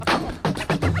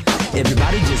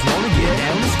Everybody just wanna get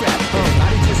down and scrap.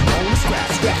 Everybody just wanna scrap.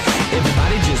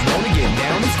 Everybody just wanna get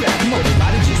down and scrap.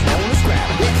 Everybody just wanna scrap.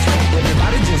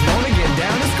 Everybody just wanna get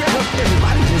down and scrap.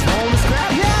 Everybody just wanna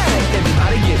scrap. Yeah.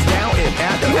 Everybody gets down and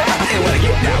out the back. They wanna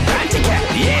get down back to cat.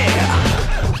 Yeah.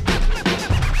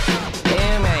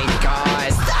 Damn it,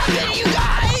 guys. Stop it, you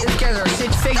guys. These guys are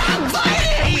such fake. Stop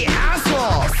fighting, you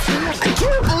assholes. I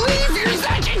can't believe you're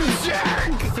such a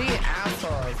jerk. See,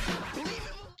 assholes.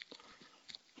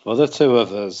 For the two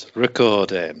of us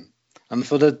recording, and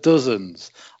for the dozens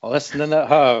listening at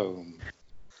home,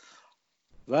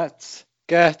 let's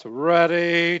get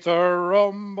ready to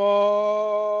rumble!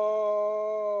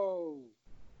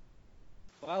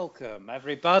 Welcome,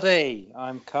 everybody.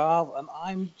 I'm Carl, and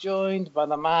I'm joined by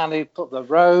the man who put the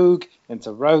rogue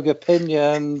into Rogue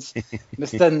Opinions,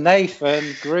 Mr.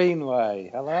 Nathan Greenway.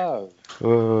 Hello.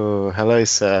 Oh, hello,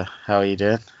 sir. How are you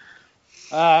doing?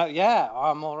 Yeah,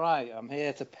 I'm all right. I'm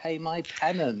here to pay my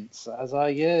penance, as are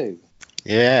you.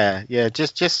 Yeah.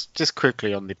 Just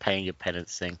quickly on the paying your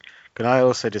penance thing. Can I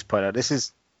also just point out this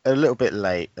is a little bit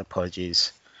late?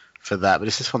 Apologies for that, but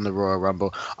this is from the Royal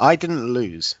Rumble. I didn't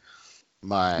lose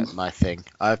my thing.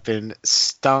 I've been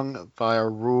stung by a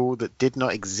rule that did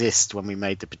not exist when we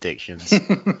made the predictions.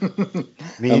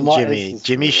 Me and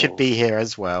Jimmy should be here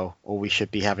as well, or we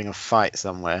should be having a fight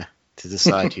somewhere to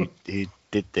decide who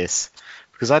did this.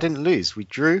 Because I didn't lose. We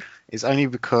drew. It's only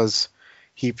because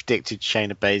he predicted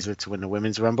Shayna Baszler to win the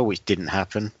Women's Rumble, which didn't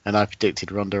happen. And I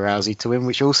predicted Ronda Rousey to win,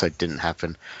 which also didn't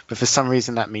happen. But for some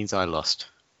reason, that means I lost.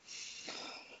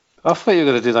 I thought you were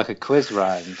going to do like a quiz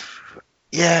round.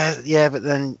 Yeah, but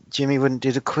then Jimmy wouldn't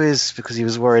do the quiz because he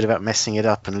was worried about messing it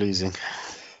up and losing.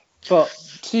 But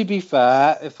to be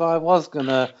fair, if I was going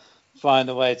to find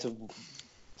a way to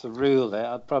rule it,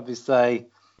 I'd probably say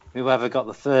whoever got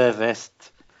the furthest,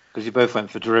 because you both went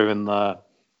for Drew in the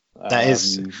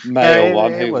male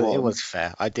one. It was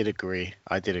fair. I did agree.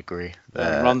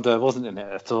 Ronda wasn't in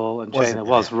it at all, and Shayna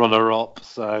was runner-up.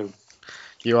 So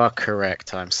you are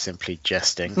correct. I'm simply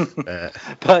jesting.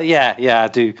 But yeah, I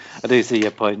do see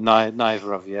your point.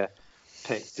 Neither of you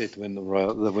picks did win the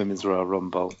Women's Royal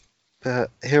Rumble.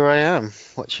 But here I am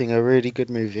watching a really good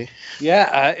movie.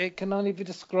 Yeah, it can only be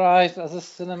described as a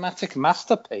cinematic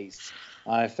masterpiece,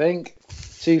 I think.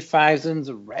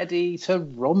 2000's Ready to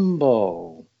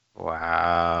Rumble.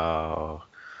 Wow.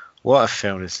 What a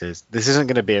film this is. This isn't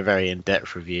going to be a very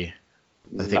in-depth review.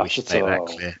 I think we should make that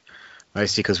clear.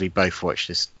 Mostly because we both watched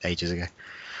this ages ago.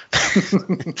 I've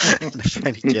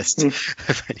only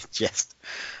just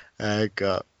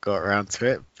got around to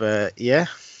it. But yeah,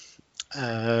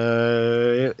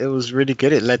 it was really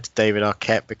good. It led to David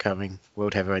Arquette becoming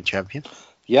World Heavyweight Champion.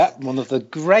 Yeah, one of the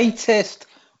greatest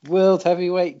World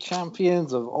Heavyweight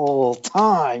Champions of all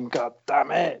time. God damn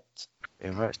it.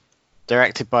 Very much.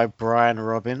 Directed by Brian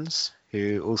Robbins,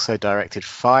 who also directed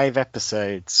 5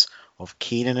 episodes of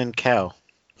Kenan and Kel.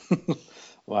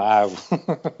 Wow.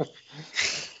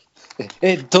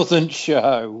 It doesn't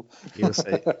show. He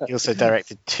also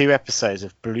directed 2 episodes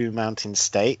of Blue Mountain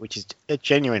State, which is a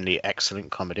genuinely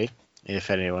excellent comedy. If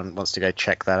anyone wants to go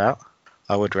check that out,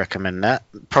 I would recommend that.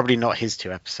 Probably not his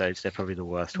 2 episodes. They're probably the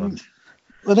worst ones.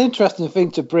 An interesting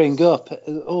thing to bring up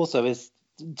also is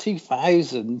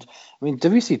 2000. I mean,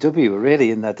 WCW were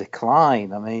really in their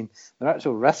decline. I mean, their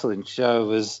actual wrestling show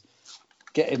was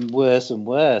getting worse and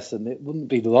worse, and it wouldn't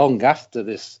be long after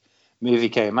this movie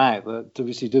came out that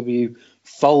WCW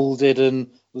folded and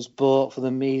was bought for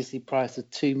the measly price of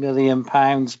 £2 million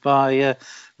by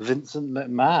Vincent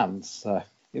McMahon. So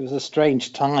it was a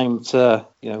strange time to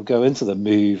go into the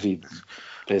movie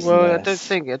business. Well, I don't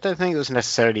think it was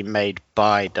necessarily made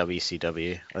by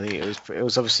WCW. I think it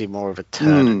was obviously more of a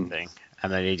Turner thing,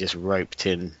 and then he just roped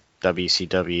in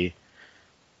WCW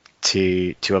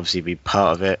to obviously be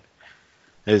part of it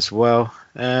as well.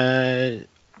 I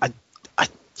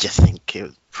just think it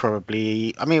was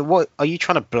probably. I mean, what are you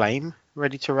trying to blame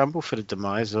Ready to Rumble for the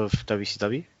demise of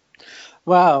WCW?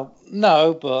 Well,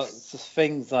 no, but just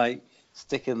things like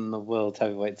sticking the World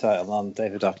Heavyweight title on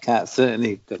David Arquette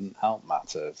certainly didn't help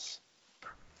matters.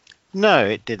 No,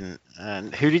 it didn't.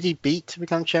 And who did he beat to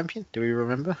become champion? Do we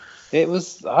remember?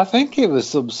 I think it was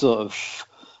some sort of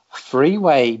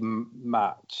freeway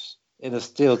match in a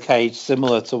steel cage,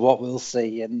 similar to what we'll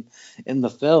see in the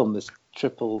film. This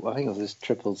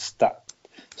triple stacked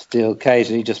steel cage,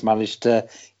 and he just managed to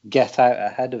get out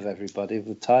ahead of everybody with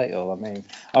the title. I mean,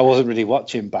 I wasn't really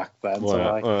watching back then,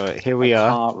 here we are.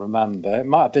 I can't remember. It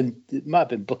might have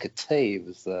been Booker T who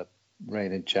was the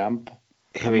reigning champ.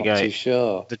 Here we go. Too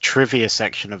sure. The trivia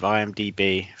section of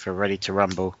IMDb for Ready to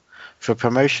Rumble. For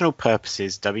promotional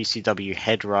purposes, WCW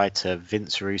head writer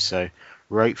Vince Russo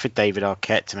wrote for David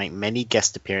Arquette to make many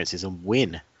guest appearances and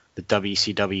win the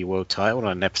WCW World Title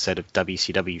on an episode of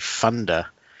WCW Thunder.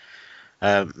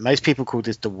 Most people called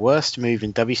this the worst move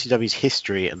in WCW's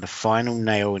history and the final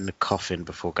nail in the coffin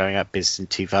before going out of business in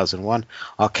 2001.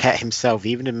 Arquette himself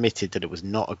even admitted that it was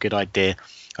not a good idea,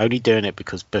 only doing it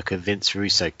because Booker Vince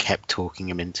Russo kept talking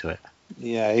him into it.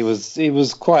 Yeah, he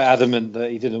was quite adamant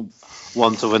that he didn't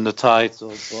want to win the title,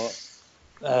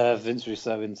 but Vince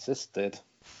Russo insisted.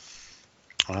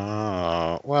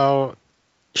 Oh, well,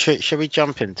 should we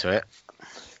jump into it?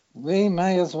 We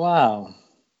may as well.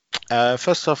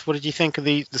 First off, what did you think of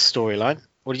the storyline?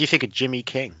 What did you think of Jimmy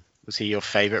King? Was he your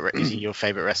favorite? Is he your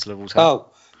favorite wrestler of all time?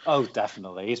 Oh,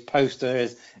 definitely. His poster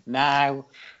is now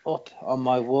up on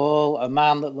my wall. A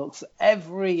man that looks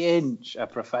every inch a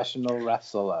professional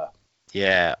wrestler.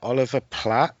 Yeah, Oliver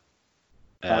Platt.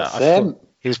 That's him.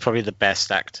 He was probably the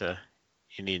best actor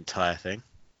in the entire thing.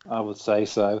 I would say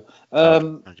so.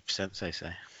 100% say so.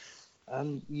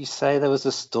 And you say there was a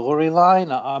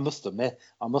storyline? I must have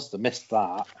missed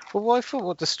that. Well, what I thought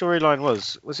what the storyline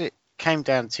was it came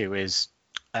down to is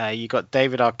you got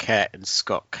David Arquette and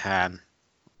Scott Caan.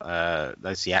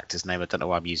 That's the actor's name. I don't know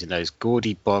why I'm using those.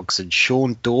 Gordy Boggs and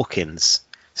Sean Dawkins.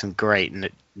 Some great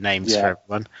names for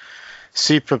everyone.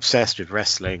 Super obsessed with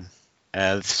wrestling.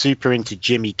 Super into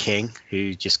Jimmy King,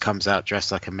 who just comes out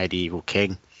dressed like a medieval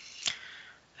king.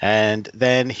 And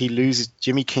then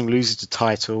Jimmy King loses the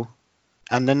title.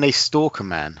 And then they stalk a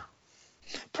man.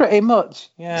 Pretty much,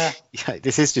 yeah. Yeah,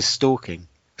 this is just stalking.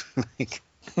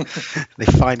 They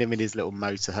find him in his little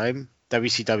motorhome.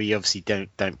 WCW obviously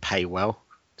don't pay well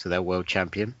to their world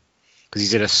champion because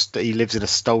he lives in a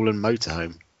stolen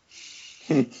motorhome.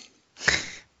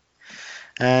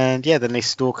 And yeah, then they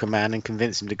stalk a man and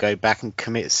convince him to go back and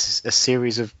commit a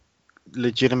series of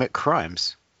legitimate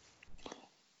crimes.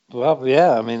 Well,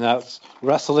 yeah, I mean that's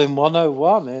Wrestling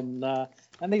 101 in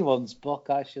anyone's book,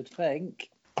 I should think.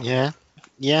 Yeah.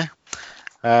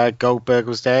 Goldberg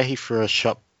was there. He threw a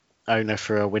shop owner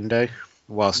through a window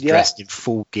whilst dressed in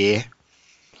full gear.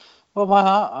 Well,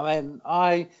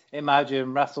 I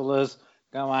imagine wrestlers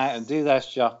go out and do their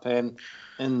shopping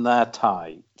in their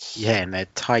tights. Yeah, in their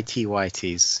tighty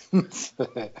whities.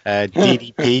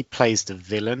 DDP plays the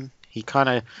villain. He kind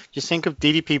of just think of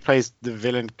DDP plays the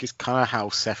villain, just kind of how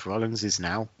Seth Rollins is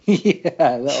now.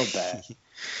 Yeah, a little bit.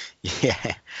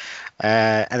 Yeah.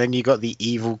 And then you got the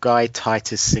evil guy,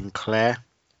 Titus Sinclair,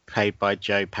 played by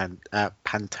Joe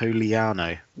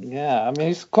Pantoliano. Yeah, I mean,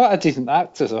 he's quite a decent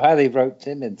actor, so how they roped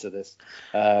him into this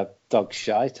dog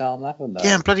shite, I'll never know.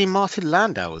 Yeah, and bloody Martin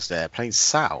Landau was there playing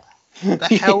Sal. What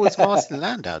the hell was Martin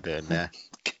Landau doing there?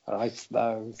 Christ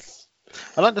knows.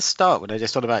 I like the start when they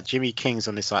just thought about Jimmy King's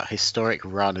on this like historic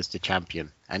run as the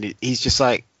champion, and he's just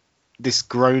like this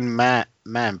grown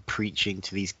man preaching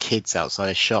to these kids outside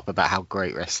a shop about how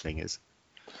great wrestling is.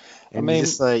 And I mean,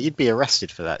 you'd be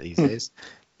arrested for that these days.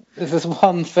 There's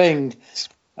one thing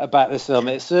about this film.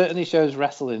 It certainly shows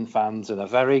wrestling fans in a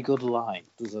very good light,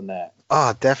 doesn't it?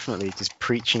 Oh, definitely. Just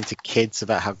preaching to kids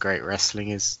about how great wrestling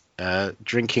is.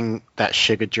 Drinking that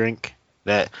sugar drink.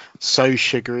 That so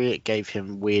sugary it gave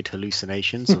him weird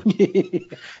hallucinations of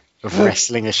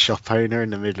wrestling a shop owner in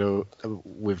the middle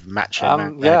with Macho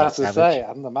Man. Yeah, as I say,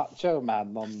 I'm the Macho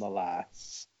Man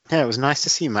nonetheless. Yeah, it was nice to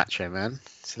see Macho Man,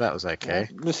 so that was okay.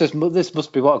 Yeah, this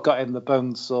must be what got him the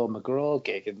Bonesaw McGraw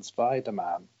gig in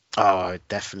Spider-Man. Oh, I'd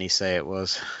definitely say it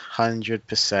was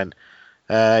 100%.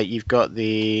 You've got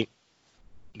the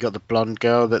blonde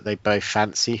girl that they both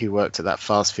fancy who worked at that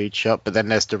fast food shop, but then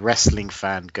there's the wrestling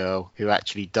fan girl who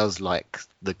actually does like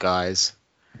the guys.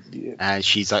 Yeah. And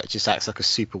she's like just acts like a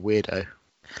super weirdo.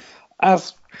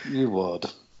 As you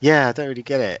would. Yeah, I don't really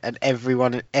get it. And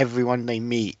everyone they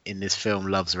meet in this film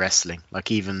loves wrestling, like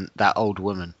even that old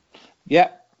woman.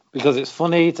 Yeah, because it's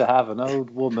funny to have an old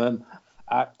woman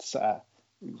act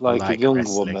like a young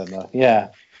woman.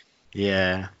 Yeah.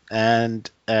 Yeah, and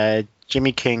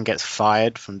Jimmy King gets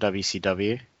fired from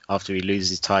WCW after he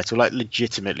loses his title. Like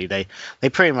legitimately, they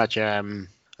pretty much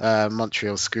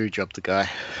Montreal Screwjob the guy.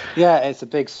 Yeah, it's a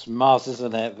big smarts,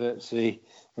 isn't it? Virtually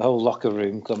the whole locker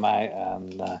room come out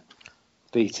and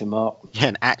beat him up. Yeah,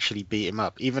 and actually beat him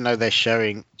up, even though they're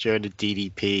showing during the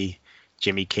DDP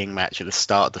Jimmy King match at the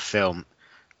start of the film,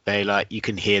 you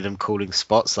can hear them calling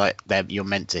spots like you're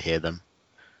meant to hear them,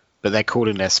 but they're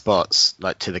calling their spots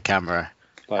like to the camera.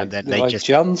 Like, and then they like just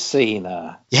John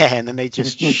Cena. Yeah, and then they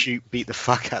just beat the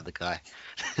fuck out of the guy.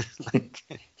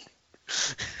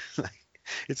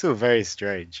 It's all very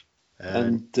strange.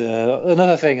 And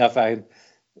another thing I found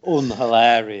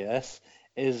unhilarious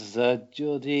is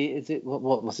Jody. Is it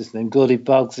what was his name? Gordy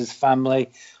Boggs'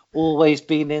 family always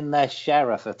been in their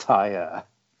sheriff attire.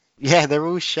 Yeah, they're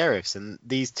all sheriffs, and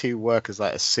these two work as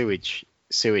like a sewage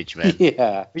men,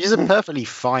 Yeah. which is a perfectly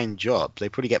fine job. They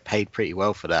probably get paid pretty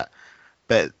well for that.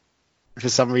 But for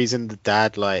some reason, the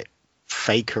dad like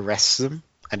fake arrests them,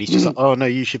 and he's just like, "Oh no,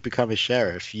 you should become a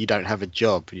sheriff. You don't have a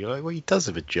job." And you're like, "Well, he does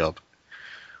have a job.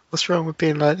 What's wrong with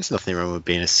being like? There's nothing wrong with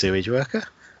being a sewage worker."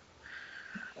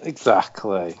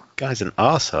 Exactly. Guy's an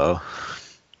arsehole.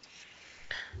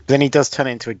 Then he does turn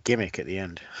it into a gimmick at the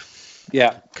end.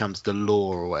 Yeah. Comes the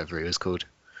law or whatever it was called.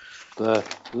 The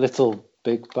little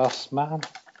big boss man.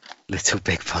 Little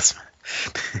Big Boss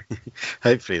Man.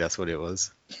 Hopefully that's what it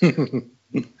was.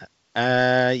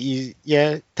 Have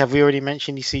we already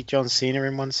mentioned you see John Cena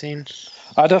in one scene?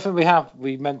 I don't think we have.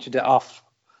 We mentioned it off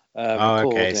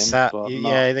recording. Okay. So, But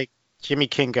not- Jimmy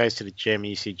King goes to the gym and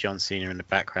you see John Cena in the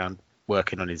background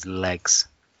working on his legs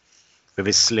with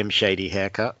his Slim Shady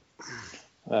haircut.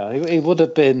 he would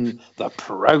have been the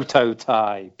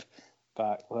prototype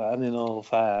back then, in all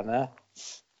fairness.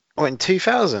 Oh, in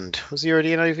 2000? Was he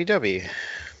already in OVW?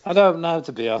 I don't know,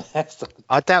 to be honest.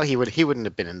 I doubt he wouldn't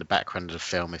have been in the background of the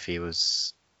film if he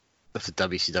was of the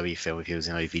WCW film if he was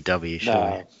in OVW.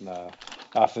 Surely. No.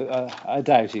 I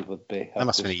doubt he would be. That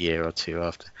must have been a year or two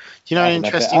after. Do you know an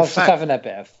interesting I was just fact? having a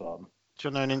bit of fun. Do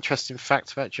you know an interesting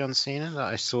fact about John Cena that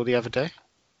I saw the other day?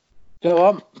 Go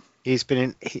on. He's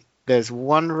been in. There's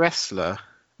one wrestler.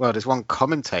 Well, there's one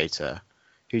commentator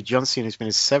who John Cena's been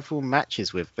in several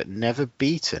matches with, but never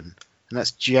beaten, and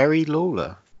that's Jerry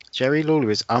Lawler. Jerry Lawler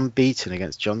is unbeaten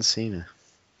against John Cena.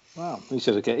 Wow, he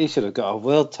should have got a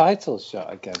world title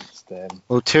shot against him.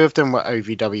 Well, two of them were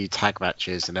OVW tag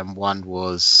matches, and then one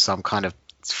was some kind of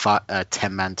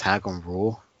 10-man tag on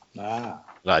Raw. Ah.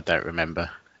 That I don't remember.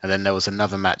 And then there was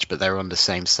another match, but they were on the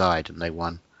same side, and they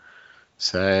won.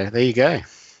 So there you go.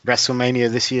 WrestleMania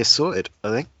this year sorted, I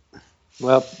think.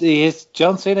 Well,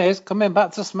 John Cena is coming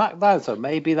back to SmackDown, so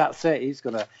maybe that's it. He's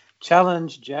going to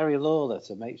challenge Jerry Lawler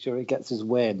to make sure he gets his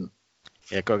win.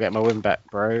 Yeah, gotta get my win back,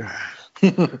 bro.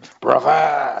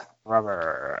 Brother.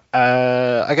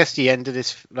 I guess the end of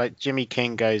this, like, Jimmy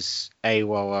King goes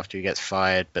AWOL after he gets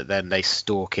fired, but then they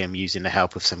stalk him using the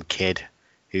help of some kid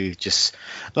who just,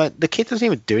 like, the kid doesn't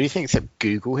even do anything except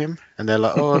Google him, and they're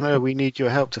like, "Oh no, we need your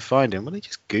help to find him." Well, they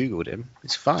just Googled him.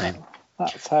 It's fine.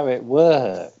 That's how it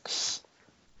works.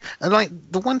 And like,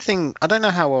 the one thing, I don't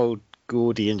know how old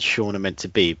Gordy and Sean are meant to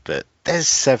be, but there's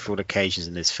several occasions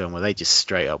in this film where they just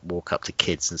straight up walk up to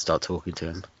kids and start talking to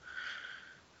them.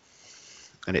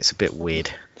 And it's a bit weird.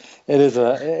 It is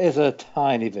a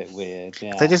tiny bit weird,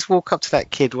 yeah. They just walk up to that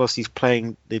kid whilst he's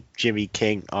playing the Jimmy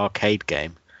King arcade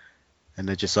game. And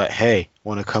they're just like, "Hey,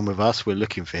 want to come with us? We're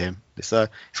looking for him." It's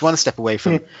one step away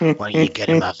from, "Why don't you get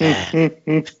in my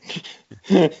van?"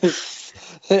 It's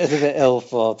a bit ill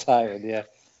thought out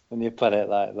when you put it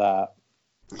like that.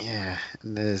 Yeah,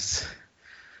 and there's...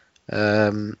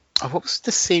 what was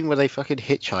the scene where they fucking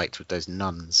hitchhiked with those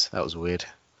nuns? That was weird.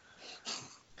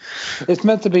 It's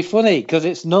meant to be funny because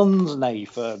it's nuns,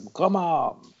 Nathan. Come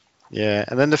on. Yeah,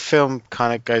 and then the film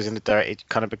kind of goes in the direction. It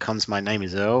kind of becomes My Name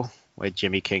Is Earl, where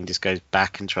Jimmy King just goes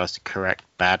back and tries to correct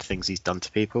bad things he's done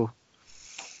to people,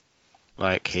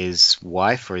 like his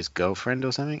wife or his girlfriend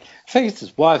or something. I think it's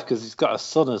his wife because he's got a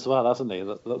son as well, hasn't he?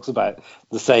 That looks about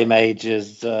the same age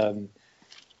as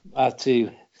our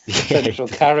two central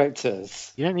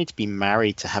characters. You don't need to be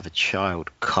married to have a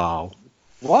child, Carl.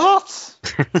 What?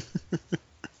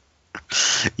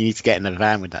 You need to get in a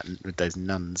van with those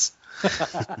nuns.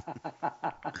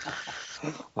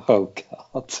 Oh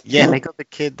God. Yeah, they got the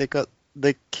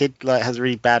kid like has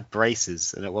really bad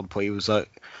braces, and at one point he was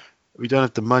like, "We don't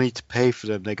have the money to pay for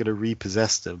them. They're gonna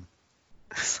repossess them."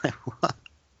 It's like, what?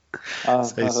 I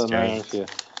So don't know strange.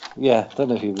 I don't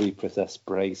know if you repossess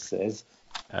braces.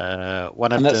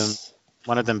 One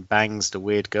of them bangs the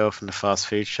weird girl from the fast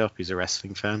food shop who's a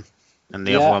wrestling fan, and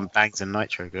the other one bangs a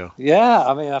Nitro girl. Yeah,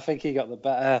 I mean, I think he got the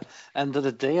better end of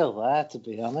the deal there, to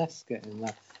be honest, getting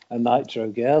a Nitro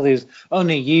girl who's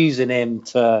only using him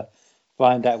to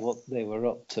find out what they were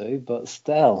up to, but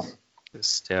still.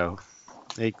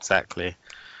 Exactly.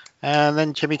 And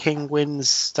then Jimmy King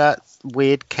wins that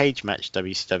weird cage match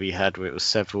WCW had where it was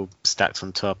several stacks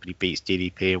on top, and he beats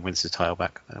DDP and wins the title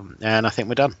back. And I think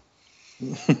we're done.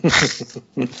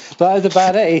 That is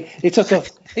about it. He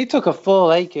took a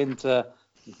full ache into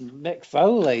Mick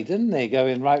Foley, didn't he?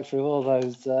 Going right through all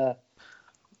those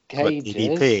cages.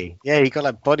 DDP. Yeah, he got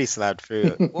like body slammed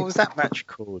through. What was that match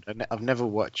called? I've never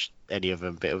watched any of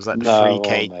them, but it was like the three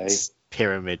cage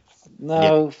pyramid.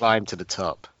 No, climb to the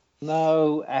top.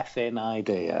 No effing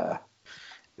idea.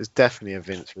 It's definitely a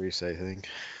Vince Russo thing.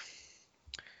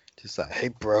 Just like, "Hey,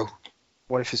 bro,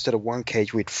 What if instead of one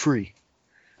cage we had three?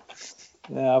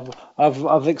 Yeah,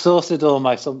 I've exhausted all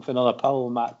my something on a pole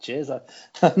matches. I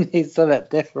need something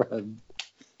different.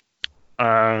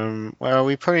 Well,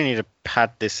 we probably need to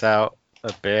pad this out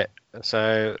a bit.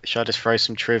 So, shall I just throw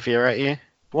some trivia at you?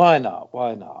 Why not?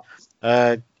 Why not?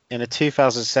 In a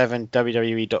 2007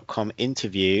 WWE.com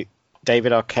interview,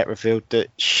 David Arquette revealed that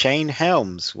Shane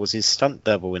Helms was his stunt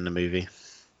double in the movie.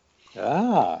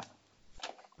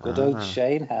 Good old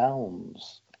Shane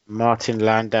Helms. Martin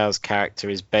Landau's character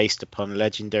is based upon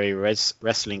legendary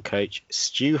wrestling coach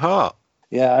Stu Hart.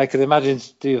 Yeah, I could imagine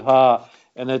Stu Hart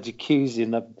in a jacuzzi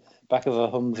in the back of a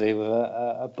Humvee with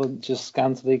a bunch of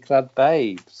scantily clad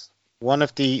babes. One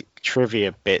of the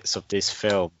trivia bits of this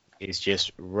film is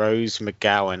just Rose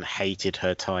McGowan hated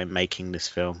her time making this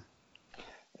film.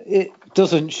 It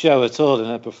doesn't show at all in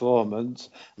her performance,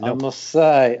 Nope. I must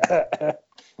say.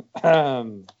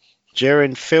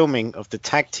 During filming of the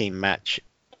tag team match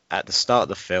at the start of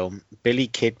the film, Billy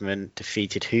Kidman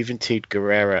defeated Juventud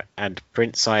Guerrera and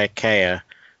Prince Iaukea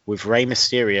with Rey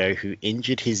Mysterio, who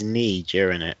injured his knee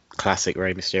during it. Classic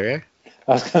Rey Mysterio.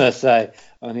 I was going to say,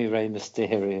 only Rey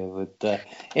Mysterio would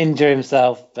injure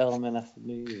himself filming a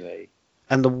movie.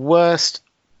 And the worst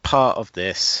part of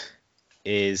this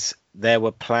is there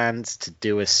were plans to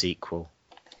do a sequel.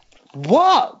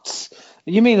 What?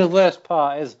 You mean the worst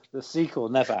part is the sequel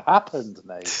never happened,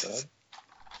 Nathan?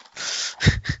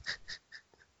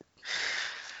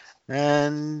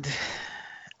 And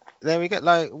there we go.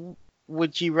 Like,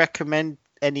 would you recommend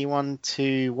anyone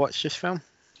to watch this film?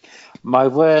 My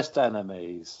worst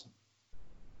enemies.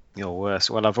 Your worst.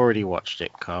 Well, I've already watched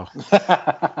it, Carl.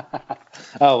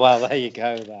 Oh, well, there you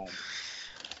go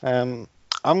then.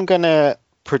 I'm gonna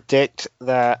predict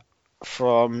that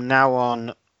from now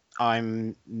on,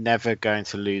 I'm never going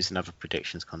to lose another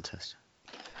predictions contest.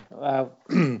 Well,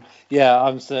 yeah,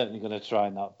 I'm certainly going to try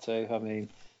not to. I mean,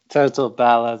 Total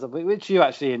Bellas, which you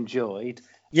actually enjoyed.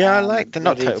 Yeah, I like. They're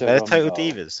not Total Rita Bellas, Total Rumble.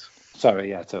 Divas. Sorry,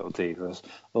 yeah, Total Divas.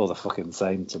 All the fucking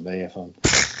same to me, if I'm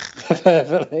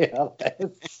perfectly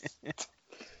honest.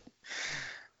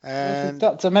 And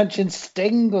Not to mention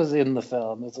Sting was in the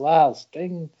film as well.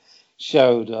 Sting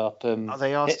showed up and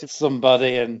they asked hit him-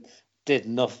 somebody and did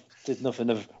nothing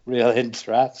of real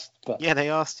interest. But yeah, they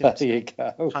asked him there you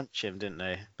to go. punch him, didn't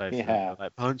they? Both of them. Yeah. They were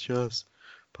like, punch us,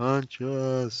 punch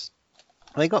us.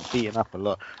 They got beaten up a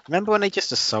lot. Remember when they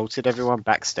just assaulted everyone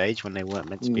backstage when they weren't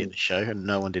meant to be at the show, and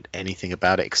no one did anything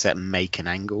about it except make an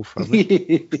angle from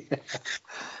it?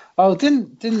 Oh,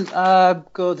 didn't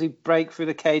Gordy break through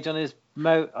the cage on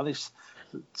his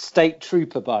state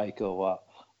trooper bike or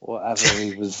whatever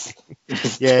he was?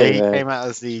 Yeah, he doing? came out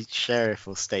as the sheriff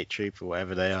or state trooper,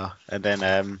 whatever they are, and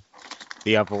then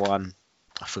the other one,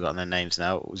 I've forgotten their names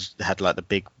now. Had like the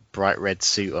big bright red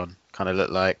suit on, kind of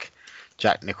looked like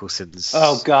Jack Nicholson's.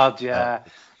 Oh God, yeah.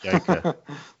 Joker.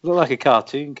 Looked like a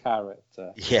cartoon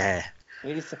character. Yeah.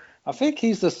 I think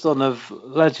he's the son of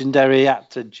legendary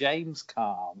actor James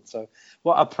Caan. So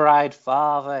what a proud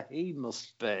father he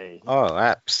must be. Oh,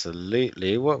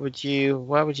 absolutely. Why would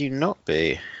you not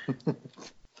be?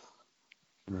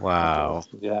 Wow.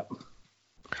 Yeah.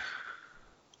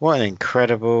 What an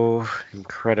incredible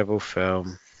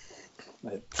film.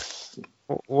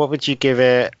 What would you give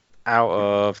it out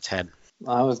of 10?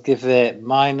 I would give it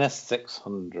minus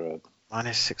 600.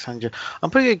 Minus 600. I'm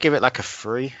probably going to give it like a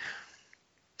 3.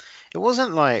 It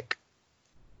wasn't like...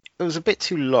 It was a bit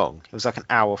too long. It was like an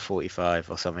hour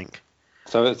 45 or something.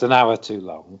 So it's an hour too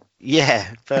long.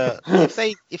 Yeah, but if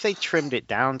they trimmed it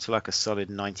down to like a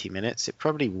solid 90 minutes, it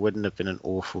probably wouldn't have been an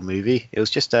awful movie. It was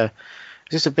just a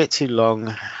bit too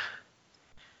long,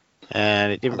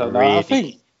 and it didn't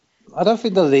really. I don't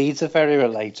think the leads are very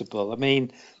relatable. I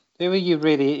mean, who are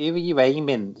you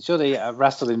aiming? Surely a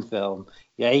wrestling film,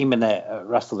 you're aiming it at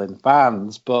wrestling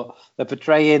fans, but they're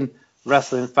portraying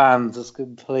wrestling fans as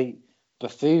complete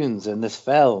buffoons in this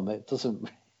film. It doesn't.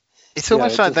 It's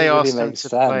almost like they asked them to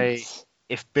sense. play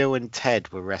if Bill and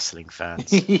Ted were wrestling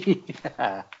fans,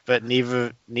 Yeah. but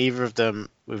neither of them,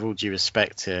 with all due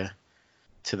respect to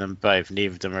them both,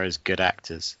 neither of them are as good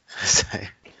actors. So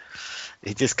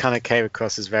it just kind of came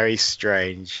across as very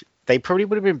strange. They probably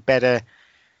would have been better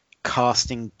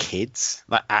casting kids,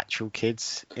 like actual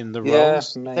kids, in the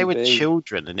roles. They were maybe.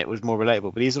 children, and it was more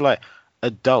relatable. But these are like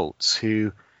adults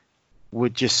who were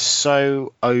just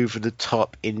so over the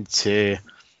top into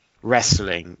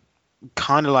wrestling,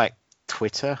 kind of like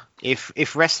Twitter.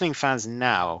 If wrestling fans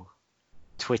now,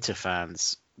 Twitter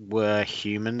fans, were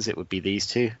humans, it would be these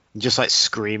two, just like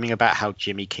screaming about how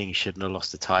Jimmy King shouldn't have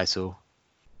lost the title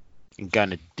and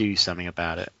going to do something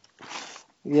about it.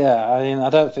 Yeah, I mean, I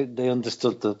don't think they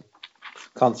understood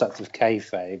concept of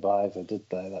kayfabe either, did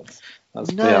they? Let's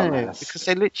be No, honest. because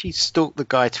they literally stalked the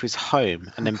guy to his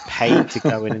home and then paid to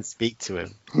go in and speak to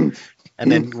him,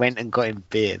 and then went and got him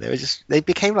beer. They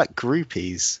became like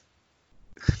groupies,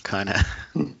 kind of.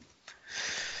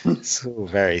 It's all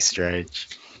very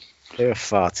strange. They were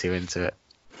far too into it.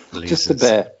 Just a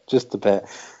bit.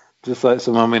 Just like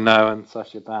someone we know and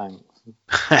Sasha Banks.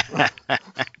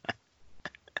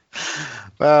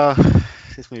 Well,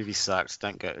 this movie sucks.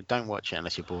 Don't watch it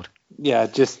unless you're bored. Yeah,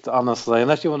 just honestly,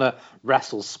 unless you want to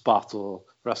wrestle a spot or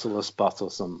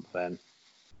something.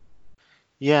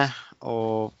 Yeah,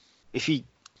 or if you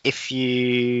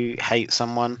hate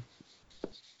someone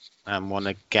and want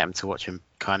to get them to watch a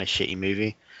kind of shitty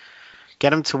movie, get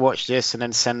them to watch this and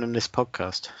then send them this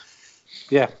podcast.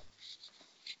 Yeah.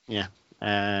 Yeah.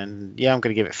 And yeah, I'm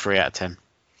going to give it 3 out of 10.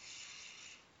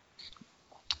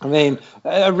 I mean,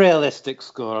 a realistic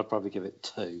score, I'd probably give it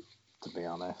 2, to be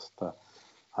honest. But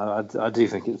I do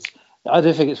think it's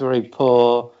very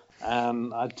poor,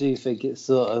 and I do think it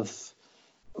sort of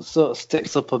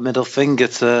sticks up a middle finger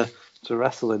to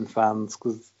wrestling fans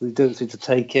because they don't seem to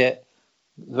take it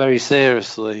very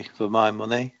seriously, for my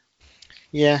money.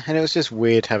 Yeah, and it was just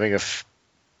weird having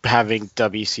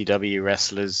WCW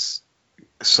wrestlers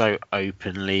so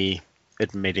openly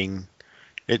admitting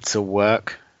it's a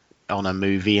work on a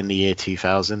movie in the year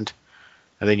 2000,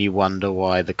 and then you wonder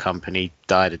why the company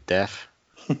died a death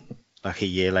like a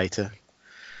year later.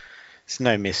 It's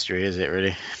no mystery, is it,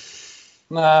 really?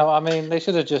 No, I mean, they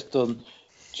should have just done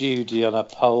Judy on a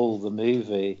Pole, the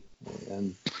movie,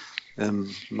 in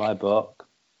my book.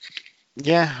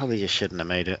 Yeah, well, they just shouldn't have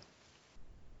made it.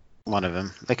 One of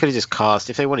them. They could have just cast,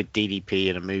 if they wanted DDP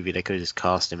in a movie, they could have just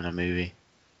cast him in a movie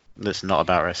that's not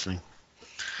about wrestling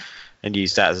and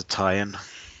used that as a tie-in.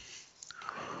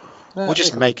 Yeah, or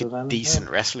just make a decent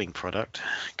wrestling product.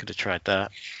 Could have tried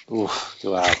that. Oof,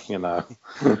 well, you know.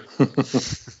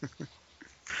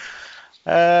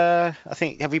 I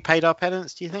think, have we paid our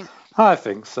penance, do you think? I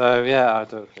think so, yeah. I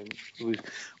don't think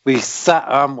we sat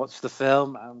and watched the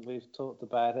film and we've talked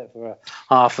about it for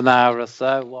half an hour or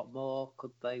so. What more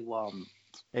could they want?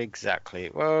 Exactly.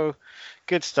 Well,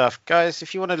 good stuff. Guys,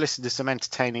 if you want to listen to some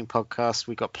entertaining podcasts,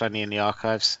 we've got plenty in the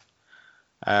archives.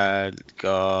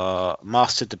 Got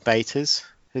Master Debaters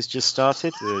has just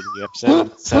started. The new episode of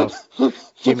himself,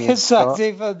 Jimmy and Scott. That's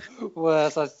even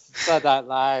worse. I said out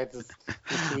loud.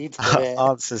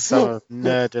 Answers some of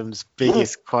Nerdum's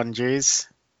biggest quandaries.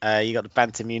 You got the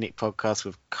Banter Munich podcast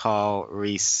with Carl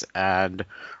Reese and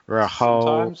Rahul.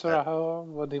 Sometimes Rahul,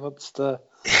 when he wants to,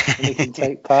 when he can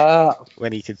take part.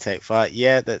 When he can take part.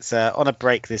 Yeah, that's on a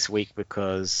break this week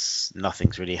because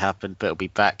nothing's really happened, but it'll be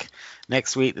back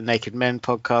next week. The Naked Men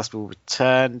podcast will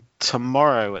return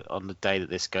tomorrow on the day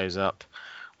that this goes up,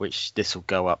 which this will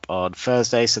go up on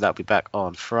Thursday, so that'll be back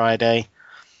on Friday.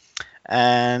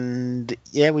 And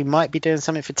yeah, we might be doing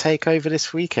something for TakeOver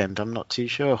this weekend. I'm not too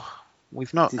sure.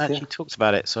 We've not actually talked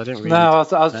about it, so I don't really... No, I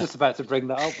was just about to bring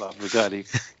that up. Have we got any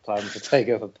plans to take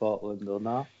over Portland or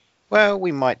not? Well,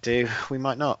 we might do. We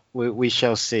might not. We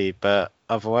shall see. But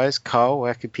otherwise, Carl,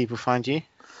 where could people find you?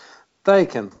 They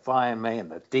can find me in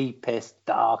the deepest,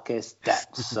 darkest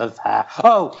depths of hell.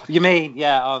 Oh, you mean,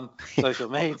 yeah, on social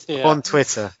media. On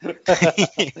Twitter.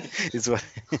 Is what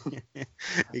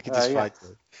you can just find me.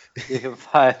 You can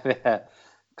find me at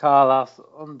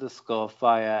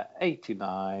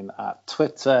Carlos_Fire89 at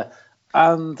Twitter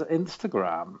and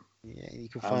Instagram. Yeah, you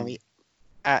can find me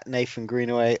at Nathan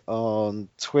Greenaway on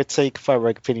Twitter. You can find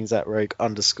Rogue Opinions at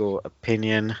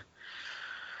Rogue_Opinion.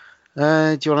 Do you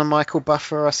want to Michael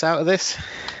Buffer us out of this?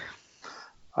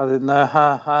 I didn't know.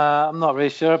 I'm not really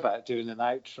sure about doing an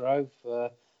outro for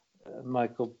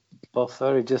Michael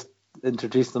Buffer. He just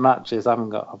introduced the matches. I've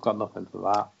got nothing for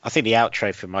that. I think the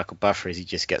outro for Michael Buffer is he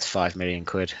just gets 5 million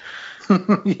quid.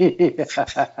 Yeah.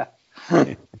 All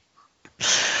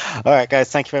right,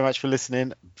 guys. Thank you very much for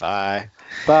listening. Bye.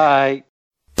 Bye.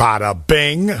 Bada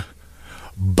bing,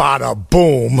 bada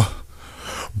boom,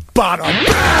 bada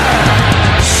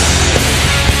bang!